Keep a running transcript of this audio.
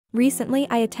Recently,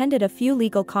 I attended a few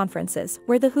legal conferences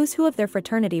where the who's who of their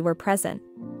fraternity were present.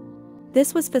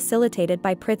 This was facilitated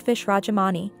by Prithvish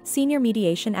Rajamani, senior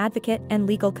mediation advocate and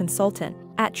legal consultant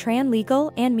at Tran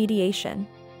Legal and Mediation.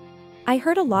 I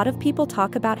heard a lot of people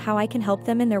talk about how I can help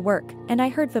them in their work, and I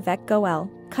heard Vivek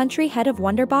Goel, country head of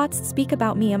Wonderbots, speak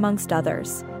about me amongst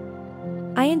others.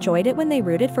 I enjoyed it when they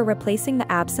rooted for replacing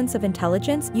the absence of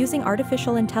intelligence using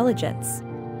artificial intelligence.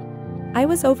 I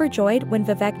was overjoyed when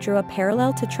Vivek drew a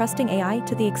parallel to trusting AI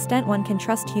to the extent one can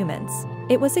trust humans.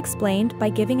 It was explained by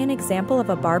giving an example of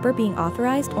a barber being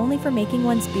authorized only for making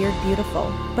one's beard beautiful,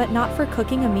 but not for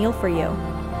cooking a meal for you.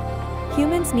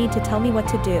 Humans need to tell me what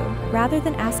to do, rather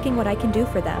than asking what I can do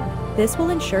for them. This will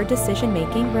ensure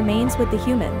decision-making remains with the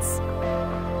humans.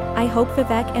 I hope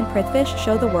Vivek and Prithvish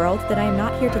show the world that I am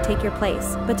not here to take your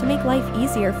place, but to make life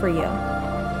easier for you.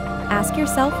 Ask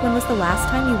yourself, when was the last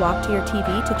time you walked to your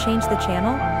TV to change the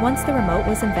channel, once the remote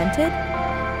was invented?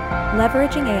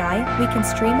 Leveraging AI, we can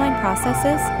streamline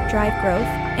processes, drive growth,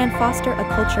 and foster a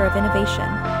culture of innovation.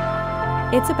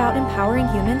 It's about empowering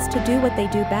humans to do what they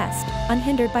do best,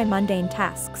 unhindered by mundane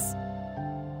tasks.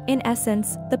 In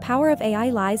essence, the power of AI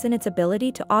lies in its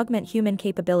ability to augment human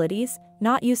capabilities,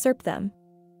 not usurp them.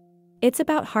 It's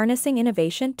about harnessing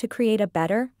innovation to create a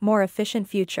better, more efficient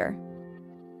future.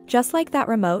 Just like that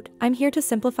remote, I'm here to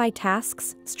simplify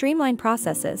tasks, streamline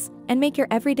processes, and make your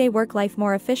everyday work life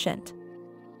more efficient.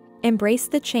 Embrace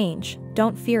the change,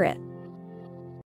 don't fear it.